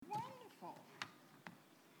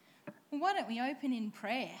Well, why don't we open in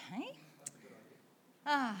prayer, hey?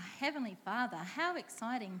 Heavenly Father, how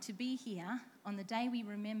exciting to be here on the day we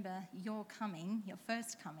remember your coming, your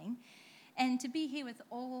first coming, and to be here with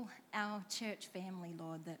all our church family,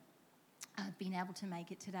 Lord, that have been able to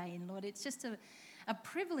make it today. And Lord, it's just a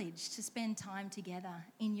privilege to spend time together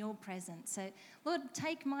in your presence. So, Lord,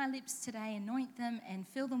 take my lips today, anoint them and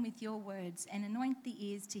fill them with your words, and anoint the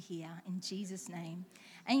ears to hear. In Jesus' name,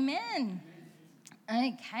 amen.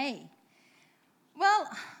 Okay. Well,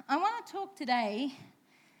 I want to talk today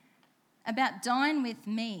about dine with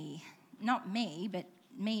me. Not me, but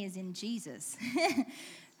me as in Jesus.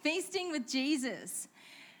 Feasting with Jesus.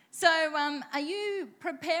 So, are you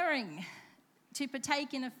preparing to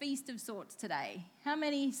partake in a feast of sorts today? How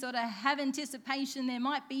many sort of have anticipation there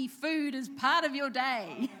might be food as part of your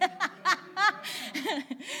day?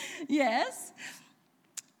 Yes.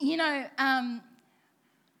 You know,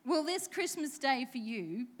 will this Christmas day for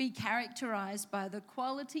you be characterised by the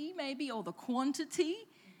quality maybe or the quantity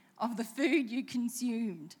of the food you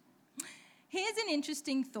consumed? Here's an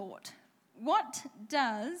interesting thought. What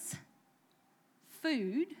does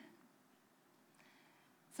food...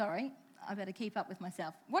 Sorry, I better keep up with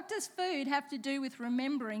myself. What does food have to do with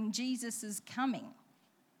remembering Jesus' coming?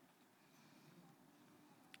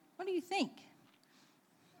 What do you think?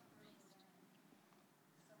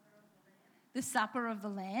 The supper of the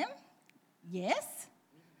Lamb? Yes.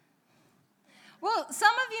 Well,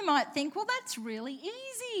 some of you might think, well, that's really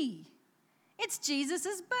easy. It's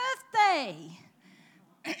Jesus' birthday.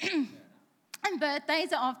 And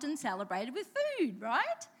birthdays are often celebrated with food,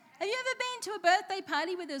 right? Have you ever been to a birthday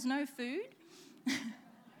party where there's no food?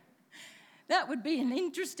 That would be an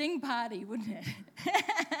interesting party, wouldn't it?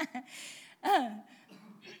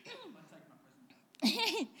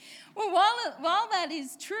 Well, while that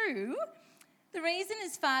is true, the reason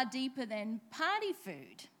is far deeper than party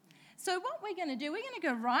food. So what we're going to do, we're going to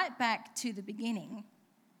go right back to the beginning,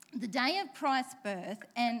 the day of Christ's birth,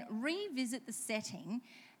 and revisit the setting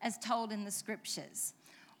as told in the scriptures.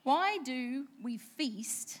 Why do we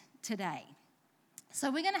feast today? So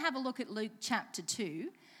we're going to have a look at Luke chapter 2.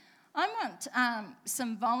 I want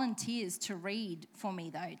some volunteers to read for me,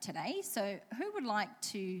 though, today. So who would like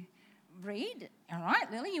to read? All right,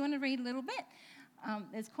 Lily, you want to read a little bit?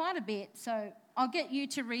 There's quite a bit, so I'll get you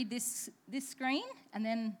to read this screen, and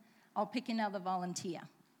then I'll pick another volunteer.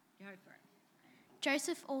 Go for it.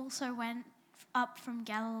 Joseph also went up from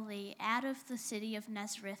Galilee out of the city of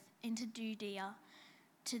Nazareth into Judea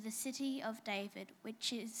to the city of David,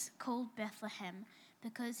 which is called Bethlehem,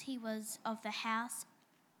 because he was of the house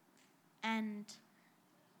and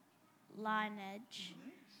lineage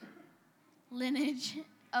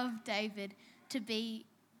of David, to be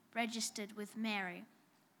registered with Mary,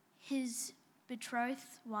 his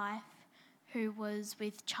betrothed wife, who was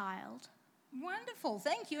with child. Wonderful,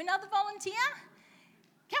 thank you. Another volunteer?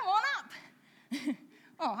 Come on up.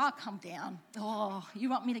 Oh, I'll come down. Oh, you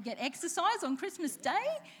want me to get exercise on Christmas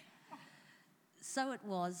Day? So it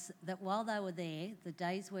was that while they were there, the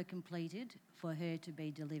days were completed for her to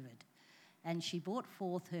be delivered. And she brought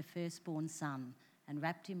forth her firstborn son and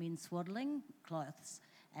wrapped him in swaddling cloths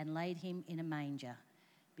and laid him in a manger,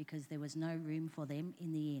 because there was no room for them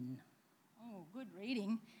in the inn. Oh, good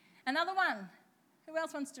reading. Another one. Who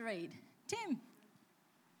else wants to read? Tim.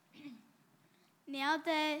 Now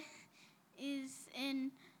there is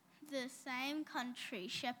in the same country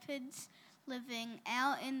shepherds living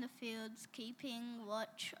out in the fields, keeping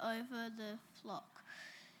watch over the flock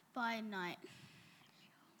by night.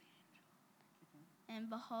 And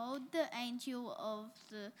behold, the angel of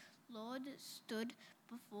the Lord stood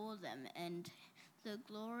before them, and the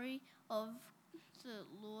glory of the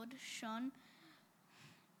Lord shone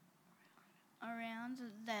around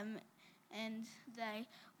them, and they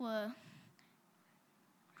were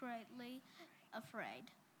greatly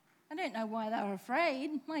afraid. I don't know why they were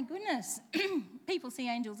afraid. My goodness. People see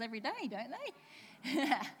angels every day, don't they?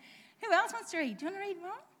 Who else wants to read? Do you want to read,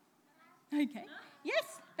 Ron? Okay.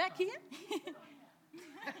 Yes, back here.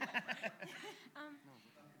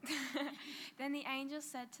 Then the angel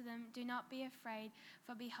said to them, "Do not be afraid,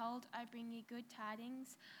 for behold, I bring you good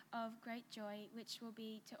tidings of great joy, which will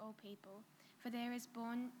be to all people. For there is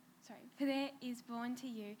born to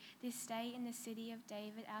you this day in the city of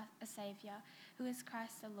David a Saviour, who is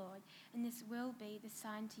Christ the Lord. And this will be the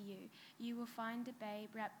sign to you. You will find a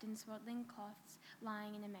babe wrapped in swaddling cloths,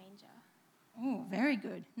 lying in a manger." Oh, very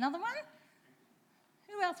good. Another one?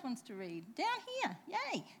 Who else wants to read? Down here.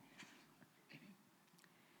 Yay.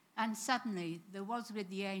 And suddenly there was with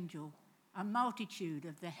the angel a multitude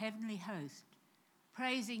of the heavenly host,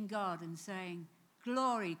 praising God and saying,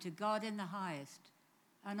 "Glory to God in the highest,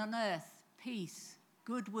 and on earth peace,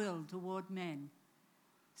 goodwill toward men.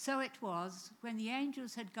 So it was, when the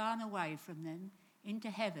angels had gone away from them into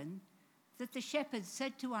heaven, that the shepherds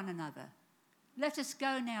said to one another, "Let us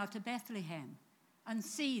go now to Bethlehem and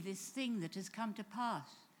see this thing that has come to pass,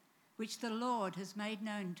 which the Lord has made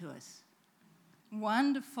known to us."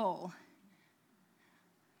 Wonderful.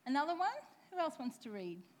 Another one? Who else wants to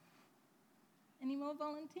read? Any more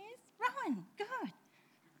volunteers? Rowan, good.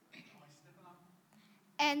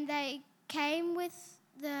 And they came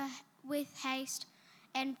with haste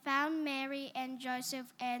and found Mary and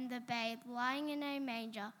Joseph and the babe lying in a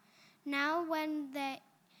manger. Now when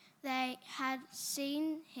they had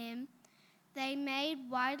seen him, they made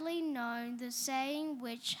widely known the saying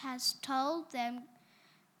which has told them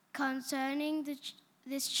concerning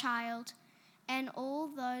this child, and all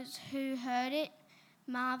those who heard it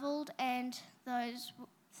marveled at those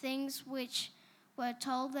things which were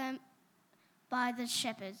told them by the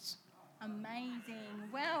shepherds. Amazing.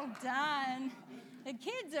 Well done. The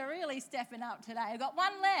kids are really stepping up today. I've got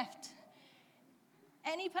one left.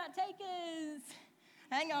 Any partakers?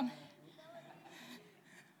 Hang on.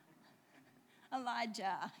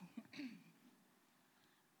 Elijah.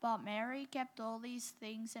 But Mary kept all these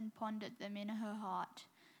things and pondered them in her heart.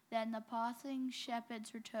 Then the passing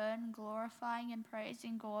shepherds returned, glorifying and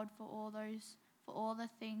praising God for all the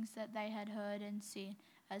things that they had heard and seen,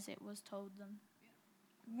 as it was told them.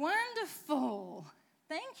 Wonderful.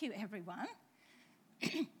 Thank you, everyone.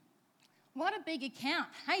 What a big account.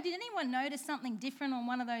 Hey, did anyone notice something different on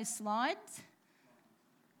one of those slides?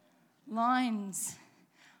 Lines.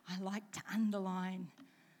 I like to underline.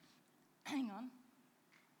 Hang on.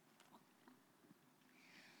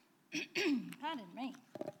 Pardon me.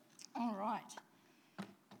 All right.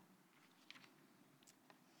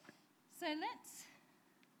 So let's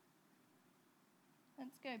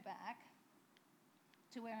go back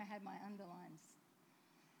to where I had my underlines.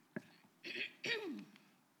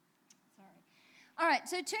 Sorry. All right,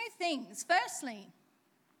 so two things. Firstly,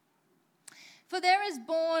 for there is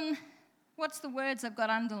born, what's the words I've got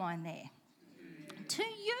underlined there? To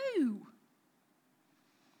you.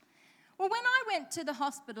 Well, when I went to the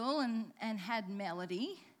hospital and had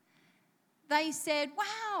Melody, they said,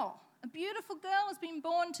 wow, a beautiful girl has been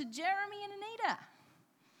born to Jeremy and Anita.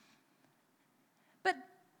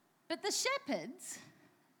 But the shepherds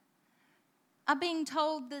are being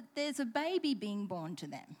told that there's a baby being born to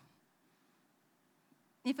them.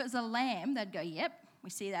 If it was a lamb, they'd go, yep, we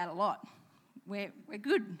see that a lot. We're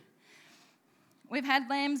good. We've had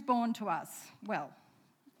lambs born to us, well,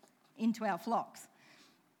 into our flocks.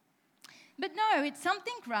 But no, it's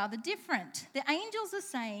something rather different. The angels are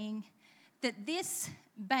saying that this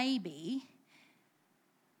baby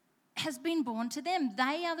has been born to them.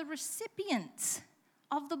 They are the recipients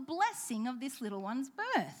of the blessing of this little one's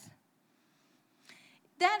birth.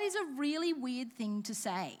 That is a really weird thing to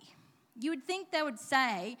say. You would think they would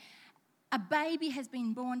say, a baby has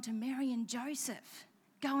been born to Mary and Joseph.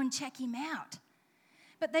 Go and check him out.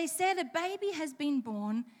 But they said a baby has been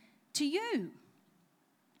born to you.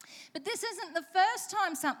 But this isn't the first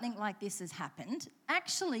time something like this has happened.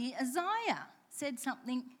 Actually, Isaiah said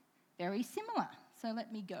something very similar. So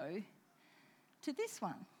let me go to this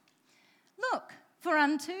one. Look, for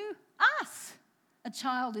unto us a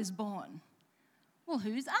child is born. Well,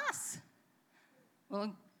 who's us? Well,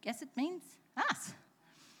 I guess it means us.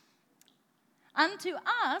 Unto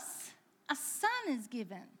us a son is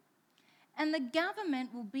given, and the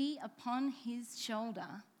government will be upon his shoulder,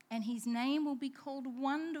 and his name will be called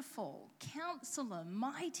Wonderful, Counselor,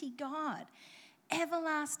 Mighty God,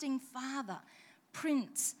 Everlasting Father,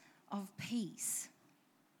 Prince of Peace.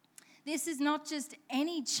 This is not just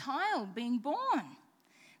any child being born.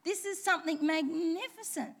 This is something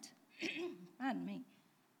magnificent. Pardon me.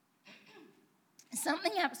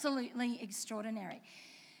 Something absolutely extraordinary.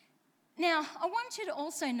 Now, I want you to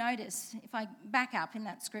also notice, if I back up in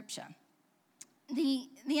that scripture, the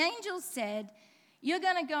angels said, you're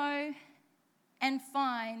going to go and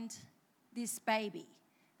find this baby.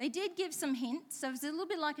 They did give some hints, so it was a little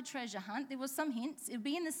bit like a treasure hunt. There was some hints. It would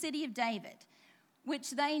be in the city of David,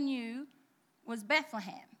 which they knew was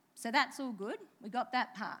Bethlehem. So that's all good. We got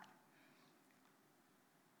that part.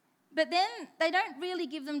 But then they don't really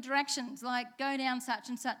give them directions, like go down such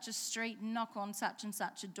and such a street and knock on such and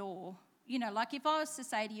such a door. You know, like if I was to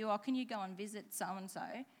say to you, oh, can you go and visit so-and-so?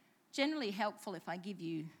 Generally helpful if I give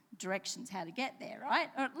you directions how to get there, right?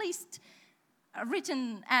 Or at least a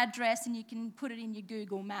written address and you can put it in your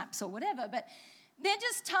Google Maps or whatever. But they're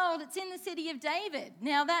just told it's in the city of David.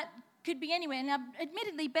 Now, that could be anywhere. Now,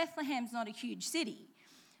 admittedly, Bethlehem's not a huge city.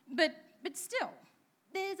 But still,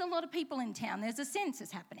 there's a lot of people in town. There's a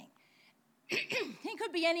census happening. He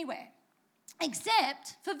could be anywhere,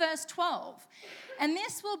 except for verse 12. And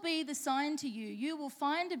this will be the sign to you. You will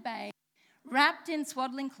find a babe wrapped in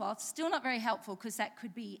swaddling cloths. Still not very helpful because that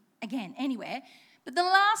could be, again, anywhere. But the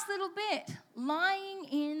last little bit, lying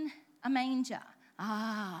in a manger.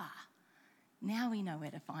 Now we know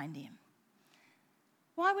where to find him.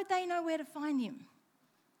 Why would they know where to find him?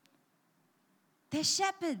 They're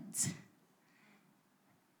shepherds.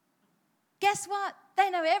 Guess what? They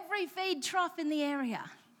know every feed trough in the area.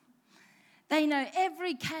 They know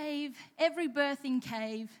every cave, every birthing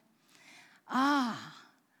cave. I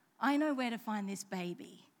know where to find this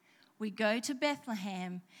baby. We go to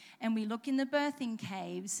Bethlehem and we look in the birthing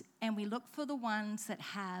caves and we look for the ones that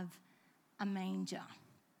have a manger.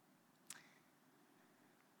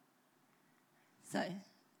 So,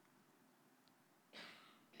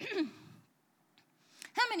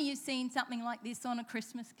 how many of you have seen something like this on a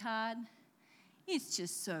Christmas card? It's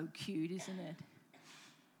just so cute, isn't it?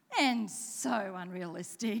 And so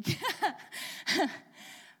unrealistic.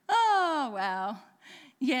 Oh, wow.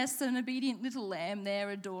 Yes, an obedient little lamb there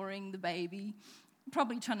adoring the baby.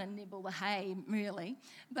 Probably trying to nibble the hay, really.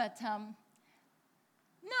 But no,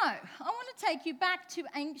 I want to take you back to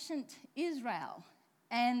ancient Israel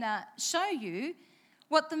and show you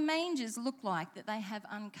what the mangers look like that they have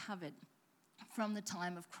uncovered from the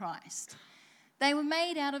time of Christ. They were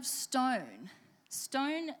made out of stone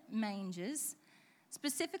mangers,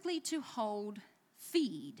 specifically to hold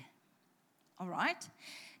feed. All right?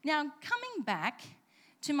 Now, coming back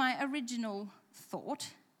to my original thought,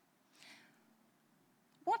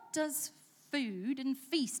 what does food and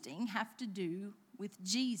feasting have to do with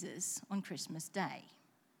Jesus on Christmas Day?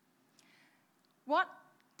 What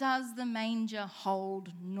does the manger hold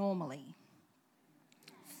normally?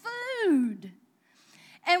 Food.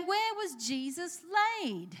 And where was Jesus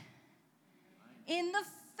laid? In the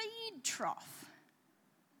feed trough.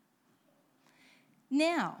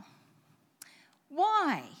 Now,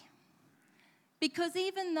 why? Because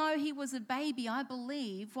even though he was a baby, I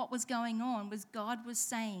believe what was going on was God was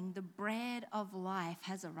saying the bread of life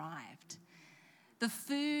has arrived. The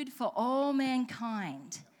food for all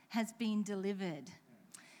mankind has been delivered.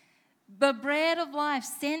 The bread of life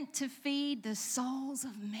sent to feed the souls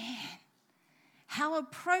of man. How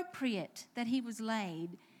appropriate that he was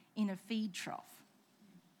laid in a feed trough.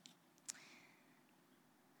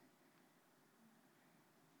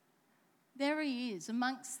 There he is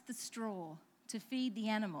amongst the straw to feed the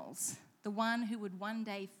animals, the one who would one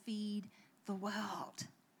day feed the world.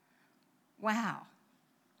 Wow.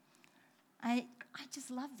 I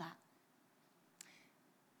just love that.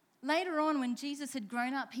 Later on, when Jesus had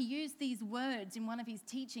grown up, he used these words in one of his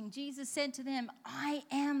teaching. Jesus said to them, I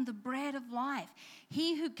am the bread of life.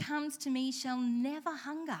 He who comes to me shall never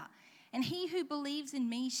hunger, and he who believes in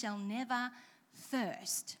me shall never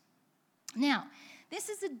thirst. Now, this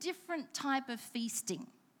is a different type of feasting.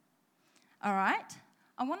 All right?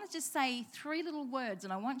 I want to just say 3 little words,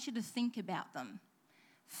 and I want you to think about them.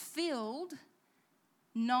 Filled,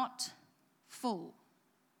 not full.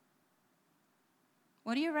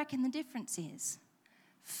 What do you reckon the difference is?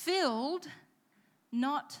 Filled,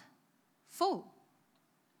 not full.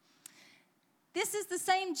 This is the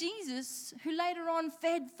same Jesus who later on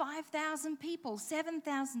fed 5,000 people,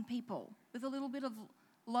 7,000 people with a little bit of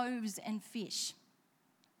loaves and fish.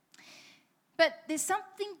 But there's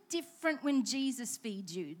something different when Jesus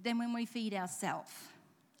feeds you than when we feed ourselves.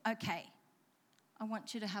 Okay, I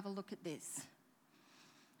want you to have a look at this.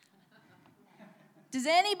 Does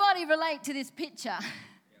anybody relate to this picture?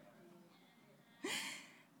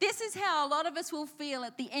 This is how a lot of us will feel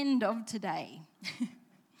at the end of today.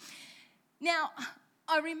 Now,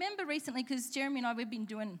 I remember recently, because Jeremy and I, we've been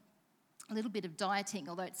doing a little bit of dieting,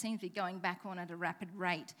 although it seems to be going back on at a rapid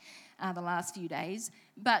rate the last few days.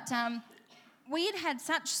 But we had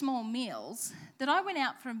such small meals that I went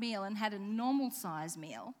out for a meal and had a normal size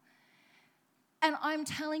meal. And I'm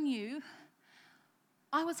telling you,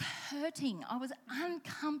 I was hurting. I was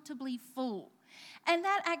uncomfortably full. And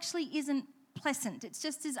that actually isn't pleasant. It's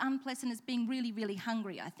just as unpleasant as being really, really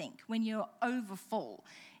hungry, I think, when you're over full.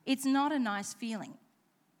 It's not a nice feeling.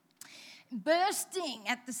 Bursting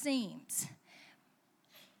at the seams.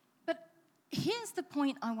 But here's the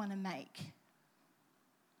point I want to make.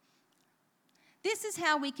 This is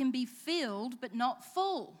how we can be filled but not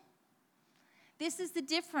full. This is the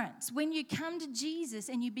difference. When you come to Jesus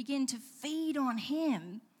and you begin to feed on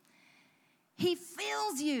him, he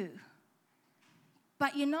fills you.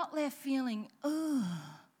 But you're not left feeling, ugh.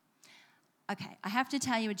 Okay, I have to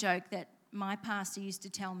tell you a joke that my pastor used to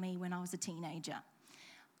tell me when I was a teenager.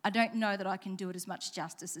 I don't know that I can do it as much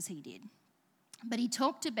justice as he did. But he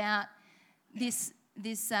talked about this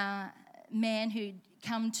man who'd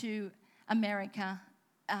come to America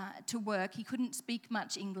to work. He couldn't speak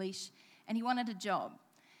much English and he wanted a job.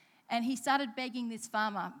 And he started begging this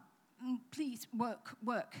farmer, please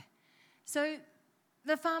work. So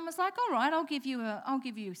the farmer's like, all right, I'll give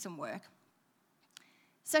you some work.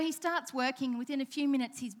 So he starts working. Within a few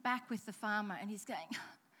minutes, he's back with the farmer and he's going,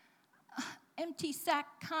 empty sack,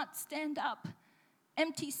 can't stand up.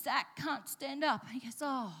 Empty sack, can't stand up. He goes,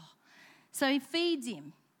 oh. So he feeds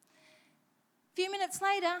him. A few minutes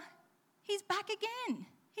later, he's back again.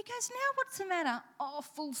 He goes, now what's the matter? Oh,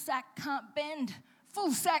 full sack can't bend.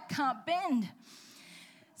 Full sack can't bend.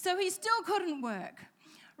 So he still couldn't work,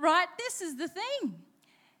 right? This is the thing.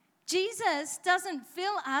 Jesus doesn't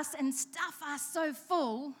fill us and stuff us so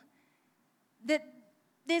full that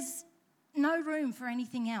there's no room for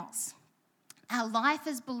anything else. Our life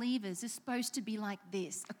as believers is supposed to be like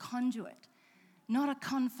this, a conduit, not a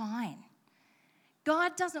confine.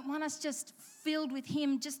 God doesn't want us just filled with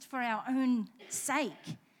him just for our own sake.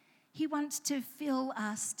 He wants to fill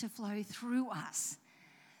us to flow through us.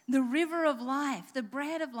 The river of life, the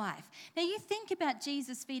bread of life. Now you think about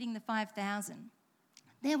Jesus feeding the 5,000.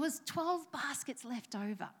 There was 12 baskets left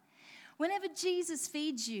over. Whenever Jesus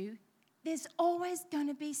feeds you, there's always going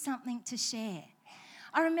to be something to share.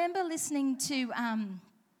 I remember listening to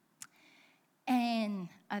Anne,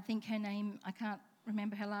 I think her name, I can't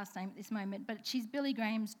remember her last name at this moment, but she's Billy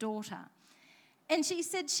Graham's daughter. And she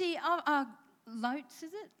said Lotz,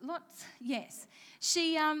 is it? Lotz? Yes.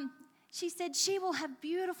 She said she will have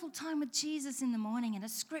beautiful time with Jesus in the morning and a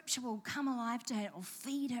scripture will come alive to her, it will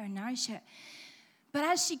feed her and nourish her. But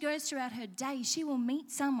as she goes throughout her day, she will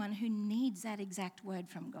meet someone who needs that exact word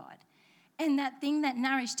from God. And that thing that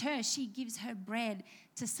nourished her, she gives her bread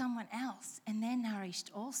to someone else and they're nourished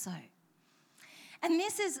also. And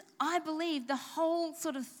this is, I believe, the whole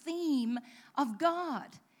sort of theme of God.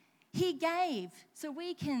 He gave so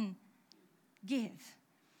we can give.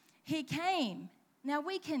 He came, now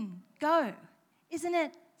we can go. Isn't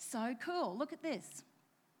it so cool? Look at this.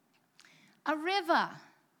 A river,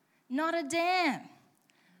 not a dam.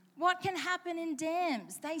 What can happen in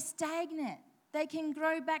dams? They stagnate. They can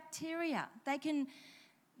grow bacteria. They can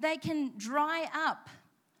dry up.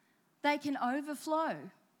 They can overflow.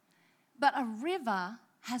 But a river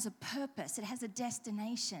has a purpose. It has a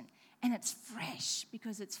destination. And it's fresh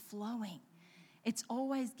because it's flowing. It's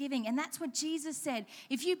always giving. And that's what Jesus said.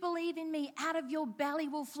 If you believe in me, out of your belly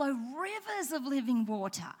will flow rivers of living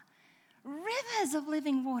water. Rivers of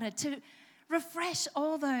living water to refresh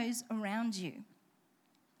all those around you.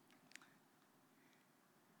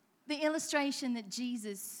 The illustration that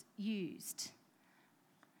Jesus used,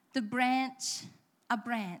 a branch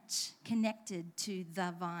connected to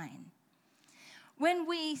the vine. When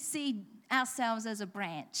we see ourselves as a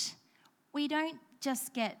branch, we don't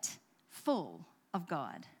just get full of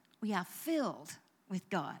God. We are filled with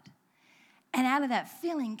God. And out of that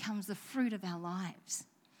filling comes the fruit of our lives.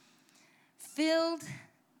 Filled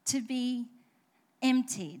to be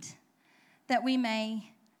emptied, that we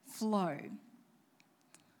may flow.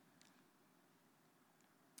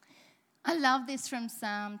 I love this from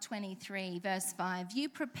Psalm 23, verse 5. You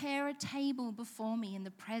prepare a table before me in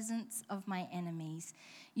the presence of my enemies.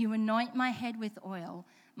 You anoint my head with oil.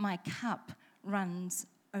 My cup runs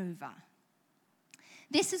over.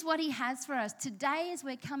 This is what he has for us. Today, as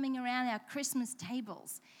we're coming around our Christmas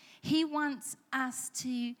tables, he wants us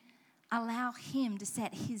to allow him to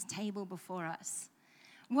set his table before us.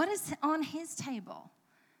 What is on his table?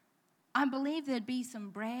 I believe there'd be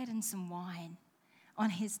some bread and some wine on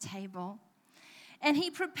his table. And he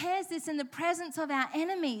prepares this in the presence of our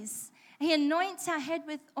enemies. He anoints our head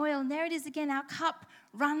with oil. And there it is again, our cup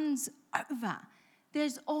runs over.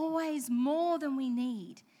 There's always more than we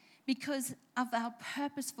need because of our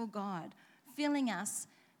purposeful God filling us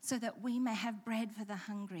so that we may have bread for the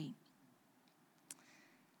hungry.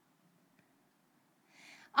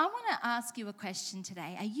 I want to ask you a question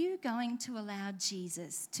today. Are you going to allow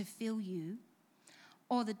Jesus to fill you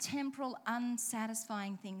or the temporal,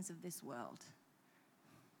 unsatisfying things of this world?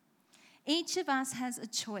 Each of us has a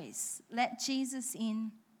choice. Let Jesus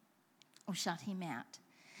in or shut him out.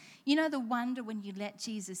 You know the wonder when you let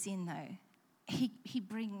Jesus in, though? He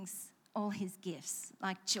brings all his gifts,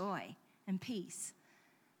 like joy and peace,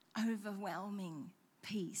 overwhelming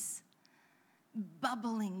peace,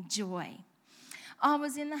 bubbling joy. I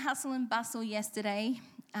was in the hustle and bustle yesterday,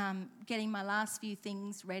 getting my last few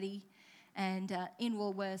things ready and in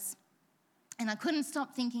Woolworths, and I couldn't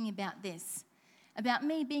stop thinking about this, about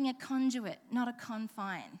me being a conduit, not a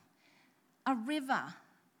confine, a river,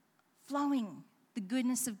 flowing the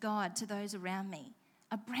goodness of God to those around me.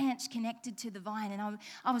 A branch connected to the vine. And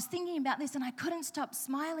I was thinking about this and I couldn't stop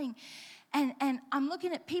smiling. And I'm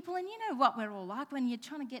looking at people, and you know what we're all like when you're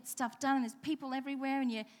trying to get stuff done and there's people everywhere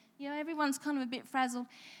and everyone's kind of a bit frazzled.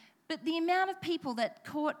 But the amount of people that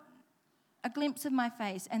caught a glimpse of my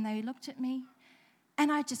face and they looked at me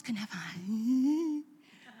and I just couldn't have I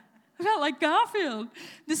felt like Garfield.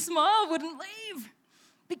 The smile wouldn't leave.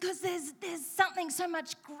 Because there's something so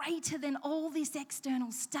much greater than all this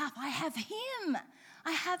external stuff. I have Him.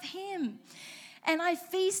 I have Him. And I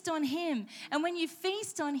feast on Him. And when you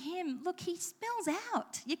feast on Him, look, He spills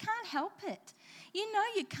out. You can't help it. You know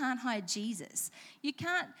you can't hide Jesus. You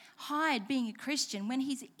can't hide being a Christian. When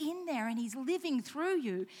He's in there and He's living through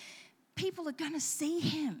you, people are going to see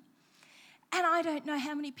Him. And I don't know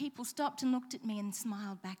how many people stopped and looked at me and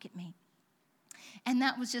smiled back at me. And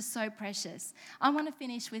that was just so precious. I want to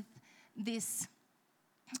finish with this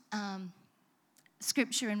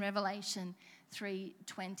scripture in Revelation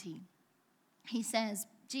 3:20.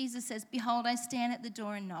 Jesus says, "Behold, I stand at the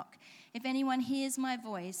door and knock. If anyone hears my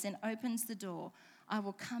voice and opens the door, I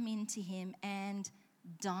will come into him and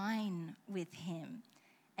dine with him,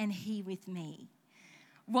 and he with me."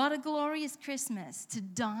 What a glorious Christmas to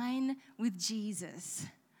dine with Jesus.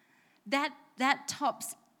 That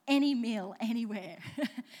tops any meal, anywhere,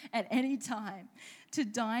 at any time, to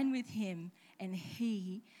dine with Him and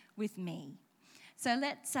He with me. So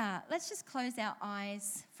let's just close our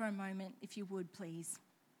eyes for a moment, if you would, please,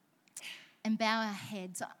 and bow our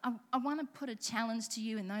heads. I want to put a challenge to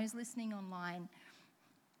you and those listening online.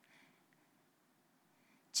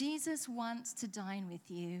 Jesus wants to dine with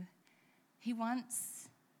you. He wants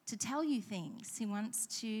to tell you things. He wants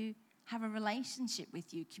to have a relationship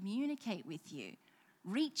with you, communicate with you,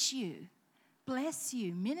 reach you, bless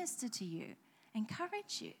you, minister to you,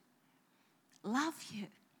 encourage you, love you.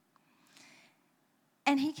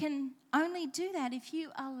 And He can only do that if you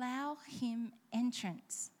allow Him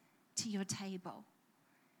entrance to your table.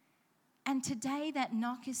 And today that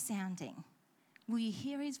knock is sounding. Will you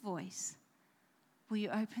hear His voice? Will you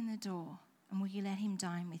open the door? And will you let Him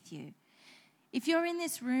dine with you? If you're in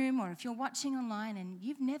this room or if you're watching online and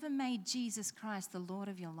you've never made Jesus Christ the Lord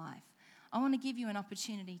of your life, I want to give you an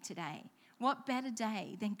opportunity today. What better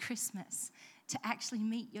day than Christmas to actually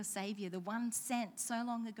meet your Saviour, the one sent so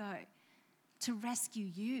long ago to rescue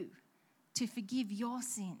you, to forgive your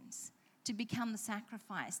sins, to become the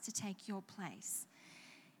sacrifice, to take your place.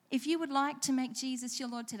 If you would like to make Jesus your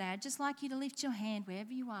Lord today, I'd just like you to lift your hand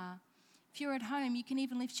wherever you are. If you're at home, you can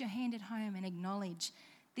even lift your hand at home and acknowledge,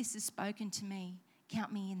 this is spoken to me.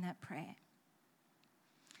 Count me in that prayer.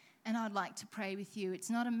 And I'd like to pray with you.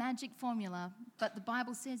 It's not a magic formula, but the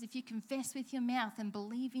Bible says if you confess with your mouth and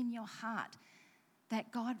believe in your heart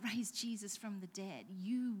that God raised Jesus from the dead,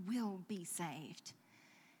 you will be saved.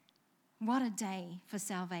 What a day for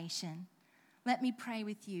salvation. Let me pray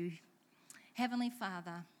with you. Heavenly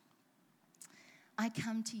Father, I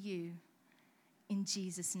come to you in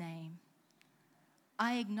Jesus' name.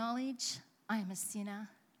 I acknowledge I am a sinner.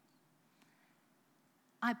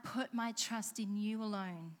 I put my trust in you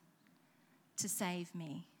alone to save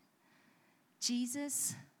me.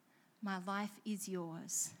 Jesus, my life is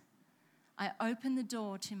yours. I open the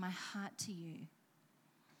door to my heart to you.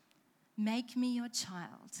 Make me your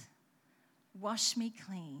child. Wash me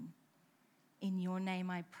clean. In your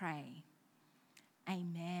name I pray.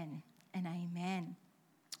 Amen and amen.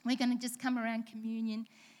 We're going to just come around communion.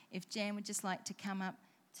 If Jan would just like to come up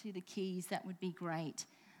to the keys, that would be great.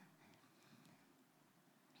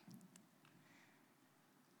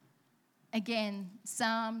 Again,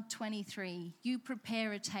 Psalm 23, you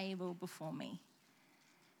prepare a table before me.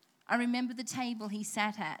 I remember the table he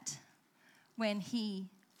sat at when he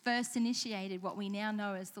first initiated what we now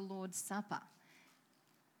know as the Lord's Supper.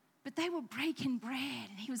 But they were breaking bread,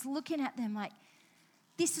 and he was looking at them like,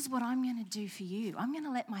 this is what I'm going to do for you. I'm going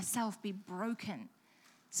to let myself be broken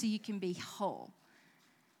so you can be whole.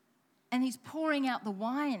 And he's pouring out the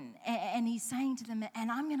wine, and he's saying to them, and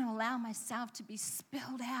I'm going to allow myself to be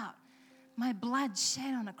spilled out, my blood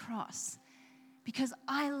shed on a cross. Because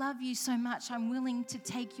I love you so much, I'm willing to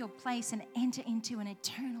take your place and enter into an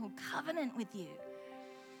eternal covenant with you.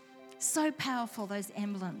 So powerful, those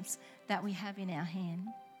emblems that we have in our hand.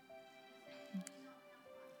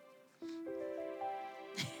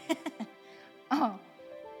 Oh,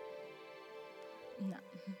 no.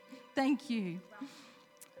 Thank you.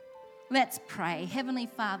 Let's pray. Heavenly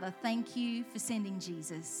Father, thank you for sending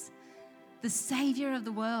Jesus, the Savior of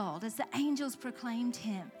the world, as the angels proclaimed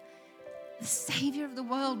him. The Savior of the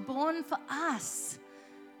world, born for us.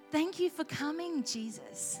 Thank you for coming,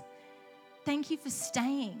 Jesus. Thank you for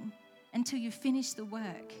staying. until you finish the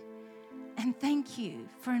work. And thank you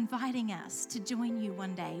for inviting us to join you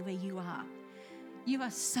one day where you are. You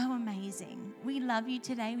are so amazing. We love you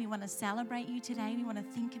today. We want to celebrate you today. We want to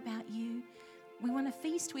think about you. We want to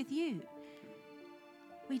feast with you.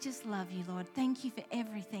 We just love you, Lord. Thank you for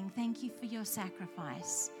everything. Thank you for your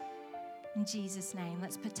sacrifice. In Jesus' name,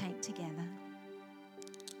 let's partake together.